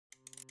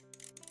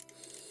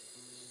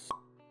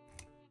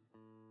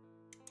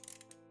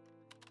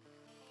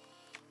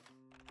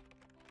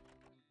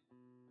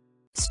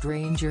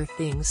Stranger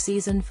Things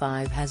Season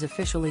 5 has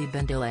officially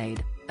been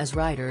delayed, as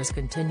writers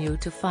continue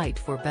to fight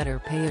for better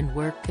pay and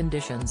work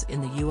conditions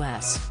in the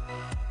US.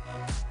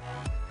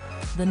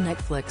 The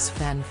Netflix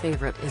fan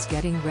favorite is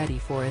getting ready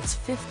for its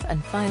fifth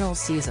and final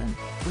season,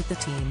 with the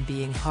team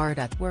being hard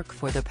at work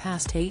for the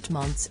past 8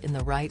 months in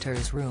the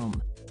writers'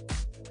 room.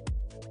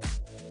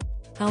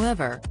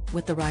 However,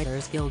 with the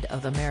Writers Guild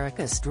of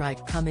America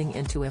strike coming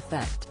into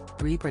effect,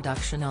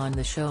 pre-production on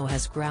the show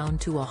has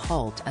ground to a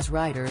halt as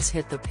writers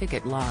hit the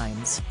picket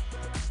lines.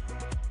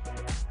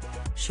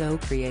 Show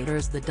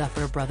creators the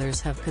Duffer Brothers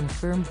have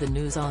confirmed the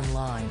news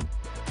online,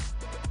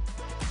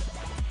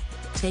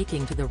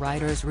 taking to the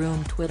writers'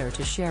 room Twitter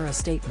to share a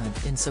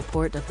statement in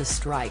support of the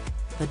strike.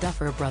 The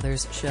Duffer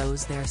Brothers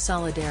shows their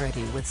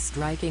solidarity with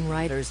striking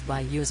writers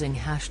by using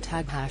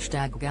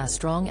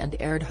 #GaStrong and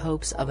aired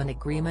hopes of an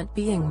agreement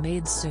being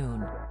made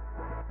soon.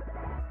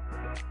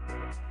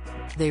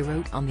 They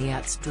wrote on the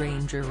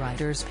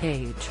 @StrangerWriters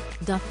page,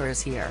 "Duffer's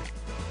here.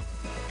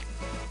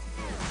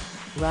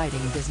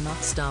 Writing does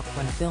not stop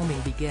when filming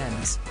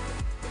begins.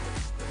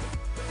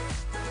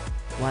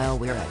 While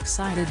we're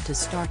excited to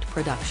start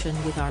production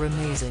with our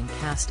amazing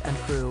cast and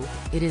crew,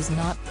 it is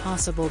not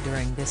possible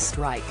during this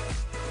strike.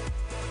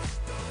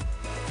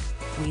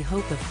 We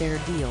hope a fair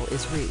deal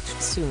is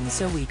reached soon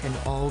so we can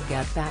all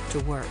get back to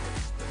work.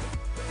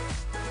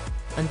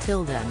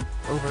 Until then,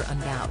 over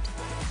and out."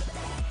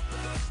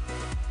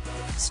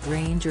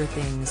 Stranger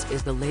Things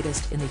is the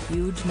latest in a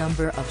huge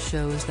number of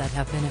shows that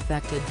have been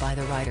affected by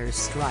the writers'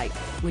 strike,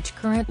 which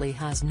currently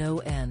has no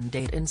end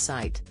date in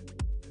sight.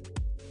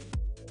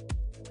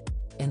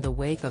 In the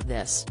wake of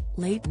this,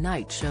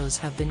 late-night shows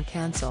have been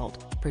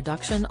cancelled,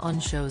 production on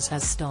shows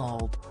has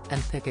stalled,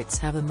 and pickets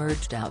have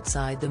emerged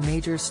outside the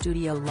major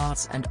studio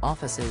lots and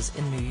offices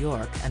in New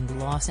York and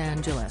Los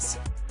Angeles.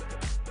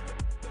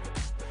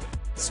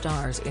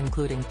 Stars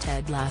including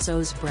Ted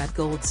Lasso's Brett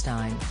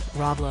Goldstein,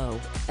 Rob Lowe,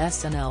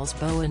 SNL's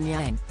Bowen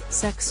Yang,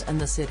 Sex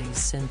and the City's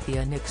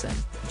Cynthia Nixon,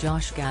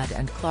 Josh Gad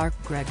and Clark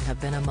Gregg have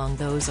been among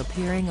those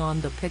appearing on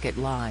the picket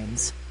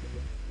lines.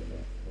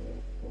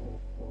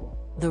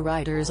 The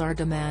writers are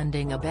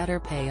demanding a better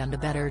pay and a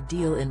better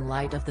deal in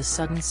light of the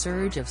sudden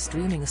surge of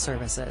streaming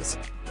services.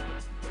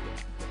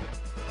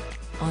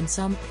 On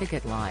some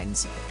picket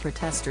lines,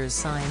 protesters'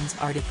 signs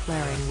are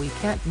declaring "We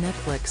can't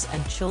Netflix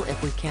and chill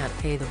if we can't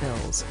pay the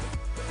bills."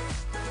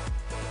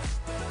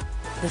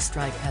 The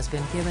strike has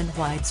been given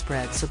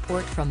widespread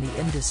support from the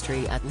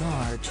industry at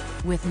large,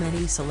 with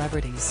many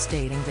celebrities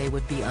stating they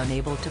would be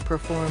unable to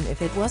perform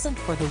if it wasn't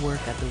for the work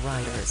at the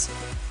writers.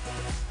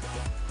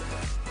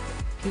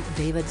 Pete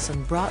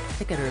Davidson brought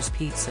picketers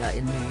pizza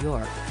in New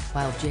York,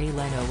 while Jay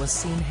Leno was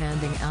seen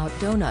handing out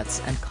donuts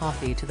and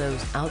coffee to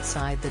those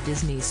outside the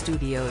Disney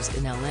studios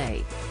in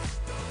LA.